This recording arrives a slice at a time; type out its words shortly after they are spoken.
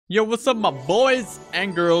Yo, what's up my boys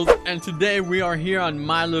and girls, and today we are here on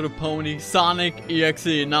My Little Pony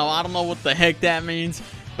Sonic.exe. Now I don't know what the heck that means,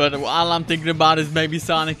 but all I'm thinking about is maybe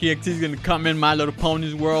Sonic.exe is gonna come in My Little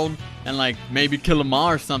Pony's world and like maybe kill them all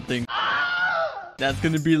or something. That's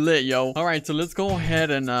gonna be lit, yo. Alright, so let's go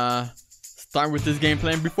ahead and start with this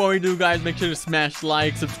gameplay. And before we do, guys, make sure to smash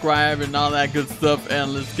like, subscribe, and all that good stuff,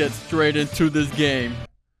 and let's get straight into this game.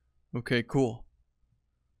 Okay, cool.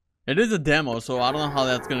 It is a demo, so I don't know how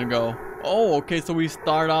that's gonna go. Oh, okay, so we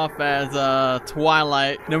start off as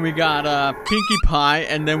Twilight, then we got Pinkie Pie,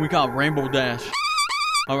 and then we got Rainbow Dash.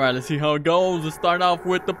 Alright, let's see how it goes. Let's start off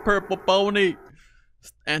with the purple pony.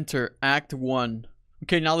 Enter Act 1.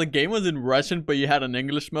 Okay, now the game was in Russian, but you had an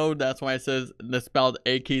English mode. That's why it says it's spelled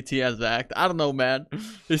AKT as act. I don't know, man.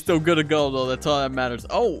 It's still good to go, though. That's all that matters.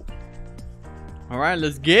 Oh! Alright,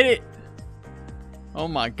 let's get it. Oh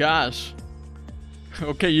my gosh.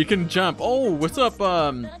 Okay, you can jump. Oh, what's up,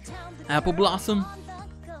 Apple Blossom?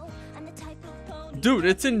 Dude,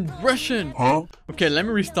 it's in Russian. Huh? Okay, let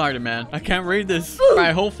me restart it, man. I can't read this.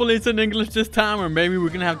 Alright, hopefully it's in English this time, or maybe we're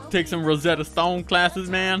gonna have to take some Rosetta Stone classes,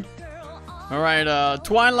 man. Alright,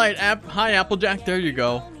 Twilight Hi, Applejack. There you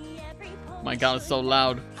go. My god, it's so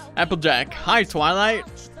loud. Applejack. Hi, Twilight.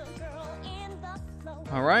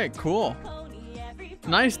 Alright, cool.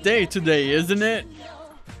 Nice day today, isn't it?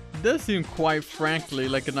 Does seem quite frankly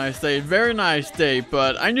like a nice day. Very nice day,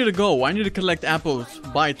 but I need to go. I need to collect apples.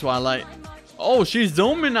 Bye, Twilight. Oh, she's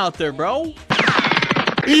zooming out there, bro.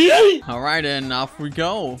 Alright, and off we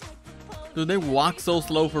go. Dude, they walk so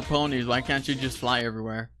slow for ponies. Why can't you just fly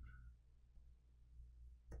everywhere?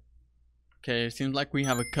 Okay, it seems like we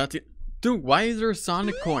have a cutscene. Dude, why is there a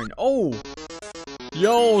Sonic coin? Oh!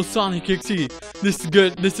 Yo, Sonic.exe. This is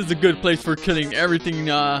good. This is a good place for killing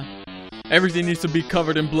everything. Everything needs to be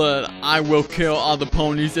covered in blood. I will kill all the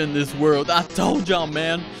ponies in this world. I told y'all,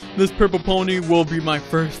 man. This purple pony will be my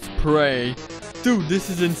first prey. Dude, this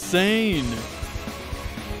is insane.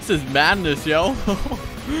 This is madness, yo.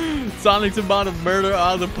 Sonic's about to murder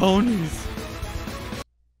all the ponies.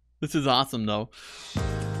 This is awesome, though.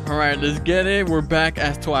 Alright, let's get it. We're back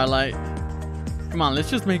as Twilight. Come on, let's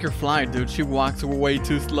just make her fly, dude. She walks way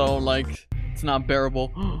too slow. Like, it's not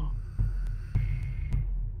bearable.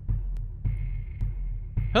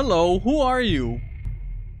 Hello, who are you?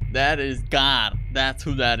 That is God. That's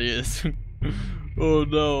who that is. Oh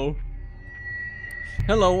no.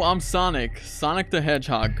 Hello, I'm Sonic. Sonic the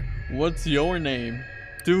Hedgehog. What's your name?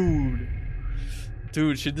 Dude,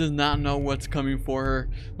 she does not know what's coming for her.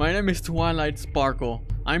 My name is Twilight Sparkle.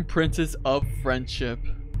 I'm Princess of Friendship.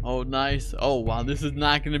 Oh, nice. Oh, wow. This is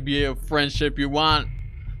not going to be a friendship you want,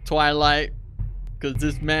 Twilight. Because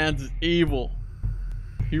this man's evil.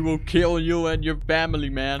 He will kill you and your family,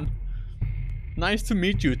 man. Nice to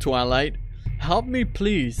meet you, Twilight. Help me,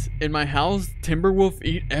 please. In my house, Timberwolf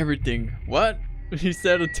eat everything. What? He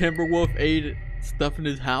said a Timberwolf ate stuff in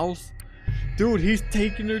his house? Dude, he's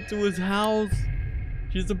taking her to his house.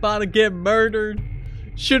 She's about to get murdered.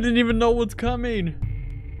 Shouldn't even know what's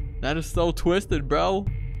coming. That is so twisted, bro.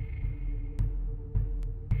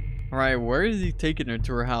 Alright, where is he taking her?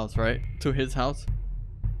 To her house, right? To his house?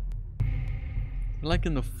 Like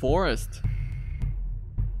in the forest.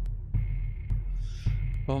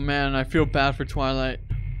 Oh man, I feel bad for Twilight.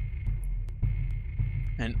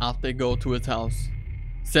 And off they go to his house.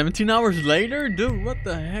 17 hours later? Dude, what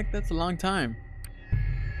the heck? That's a long time.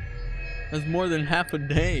 That's more than half a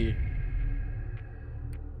day.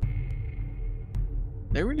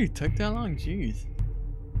 They really took that long? Jeez.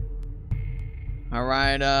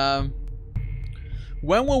 Alright,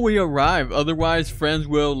 when will we arrive? Otherwise, friends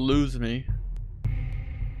will lose me.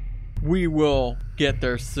 We will get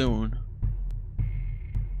there soon.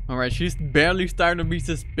 Alright, she's barely starting to be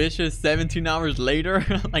suspicious 17 hours later.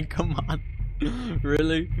 Like, come on.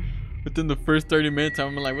 Really? Within the first 30 minutes,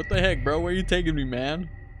 I'm like, what the heck, bro? Where are you taking me, man?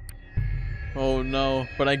 Oh, no.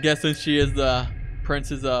 But I guess since she is the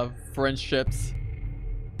princess of friendships,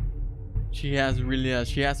 she has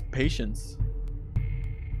patience.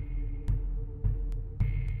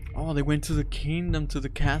 Oh, they went to the kingdom, to the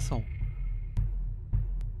castle.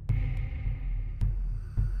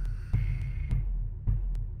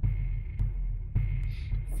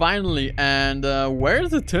 Finally, and where's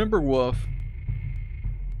the Timberwolf?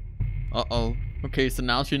 Uh-oh. Okay, so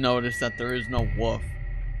now she noticed that there is no wolf.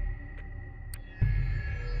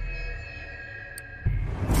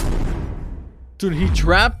 Dude, he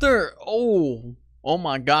trapped her. Oh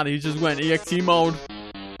my god, he just went EXE mode.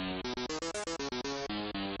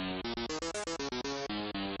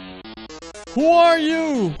 Who are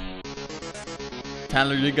you? Tell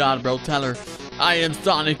her you got it, bro. Tell her. I am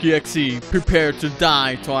Sonic.exe. Prepare to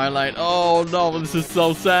die, Twilight. Oh no, this is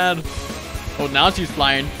so sad. Oh, now she's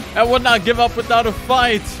flying. I will not give up without a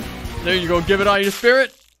fight. There you go, give it all your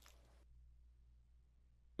spirit.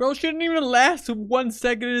 Bro, she didn't even last 1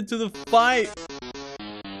 second into the fight.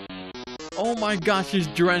 Oh my gosh, she's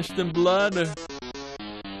drenched in blood.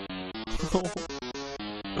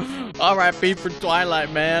 Alright, B for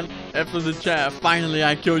Twilight, man. F for the chat. Finally,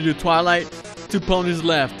 I killed you, Twilight. 2 ponies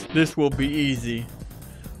left. This will be easy.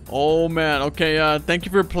 Oh man, okay, thank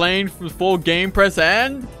you for playing for the full game. Press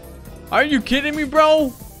N. Are you kidding me,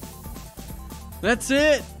 bro? That's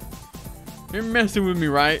it? You're messing with me,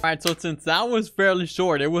 right? Alright, so since that was fairly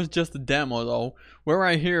short, it was just a demo though. We're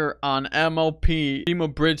right here on MLP Emo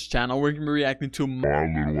Bridge channel. We're gonna be reacting to My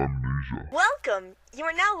Little Amnesia. Welcome! You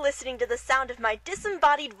are now listening to the sound of my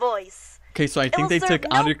disembodied voice. Okay, so I think they took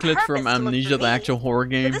audio clips from Amnesia, the actual horror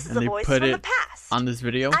game, and they put it on this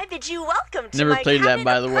video. I bid you welcome to Never my played that,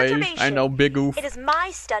 by the way. perturbation. I know, big oof. It is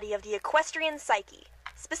my study of the equestrian psyche,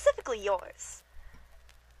 specifically yours.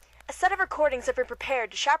 A set of recordings have been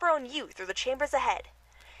prepared to chaperone you through the chambers ahead.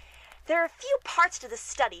 There are a few parts to this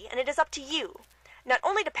study, and it is up to you, not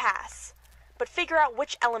only to pass, but figure out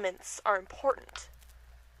which elements are important.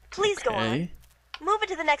 Please go on. Move it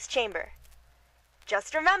to the next chamber.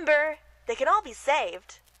 Just remember, they can all be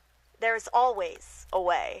saved. There is always a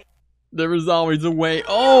way. There is always a way.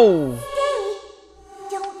 Oh!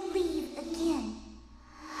 Stay! Don't leave again.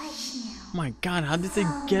 Hush now. Oh my god, how did they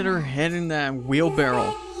get her head in that wheelbarrow?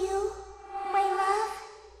 Is that you, my love?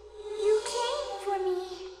 You came for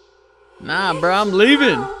me. Nah, bro, I'm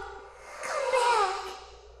leaving. Come back.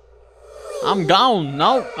 I'm gone.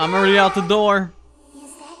 Nope, I'm already out the door. Is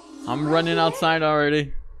that you? I'm running outside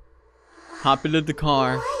already. Hop into the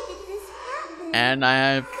car. Why did this happen? And I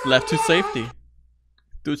have left to safety.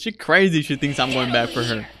 Dude, she crazy. She thinks I'm going back for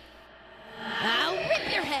her. I'll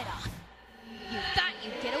rip your head off. You thought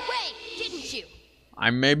you'd get away, didn't you?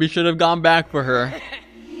 I maybe should have gone back for her.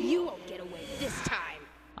 You won't get away this time.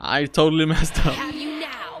 I totally messed up. Have you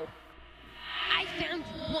now? I found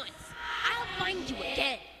you once. I'll find you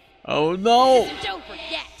again. Oh no! This isn't over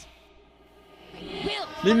yet. I will.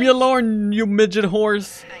 Leave me alone, you midget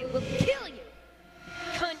horse. I will kill you.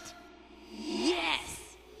 Cunt. Yes.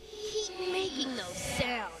 Keep making those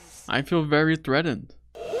sounds. I feel very threatened.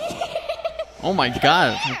 Oh my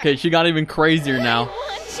god. Okay, she got even crazier now.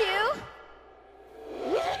 Want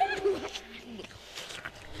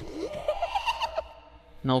you?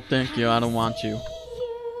 No, thank you. I don't want you.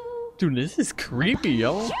 Dude, this is creepy,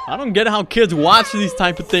 yo. I don't get how kids watch these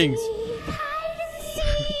type of things. Hide and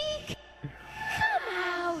seek. Come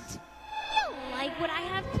out. You'll like what I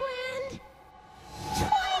have planned.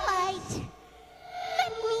 Twilight.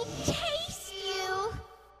 Let me taste you.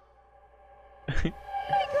 I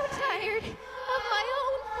grow tired of my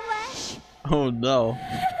own flesh. Oh no.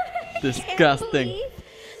 Can't Disgusting. believe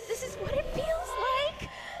this is what it feels like.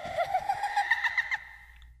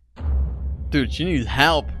 Dude, she needs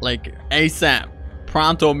help. Like, ASAP.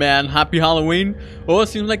 Pronto, man. Happy Halloween. Oh, it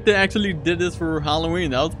seems like they actually did this for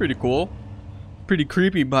Halloween. That was pretty cool. Pretty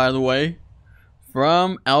creepy, by the way.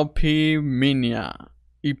 From LP Minia.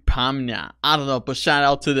 Ipamnia. I don't know, but shout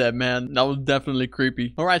out to that, man. That was definitely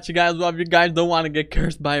creepy. Alright, you guys, well, if you guys don't want to get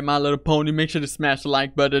cursed by My Little Pony, make sure to smash the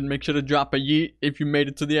like button. Make sure to drop a yeet if you made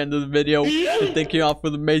it to the end of the video. And thank you all for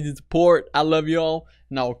the amazing support. I love you all,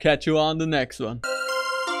 and I will catch you on the next one.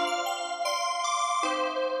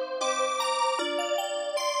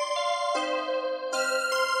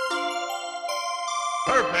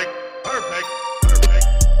 Perfect, perfect.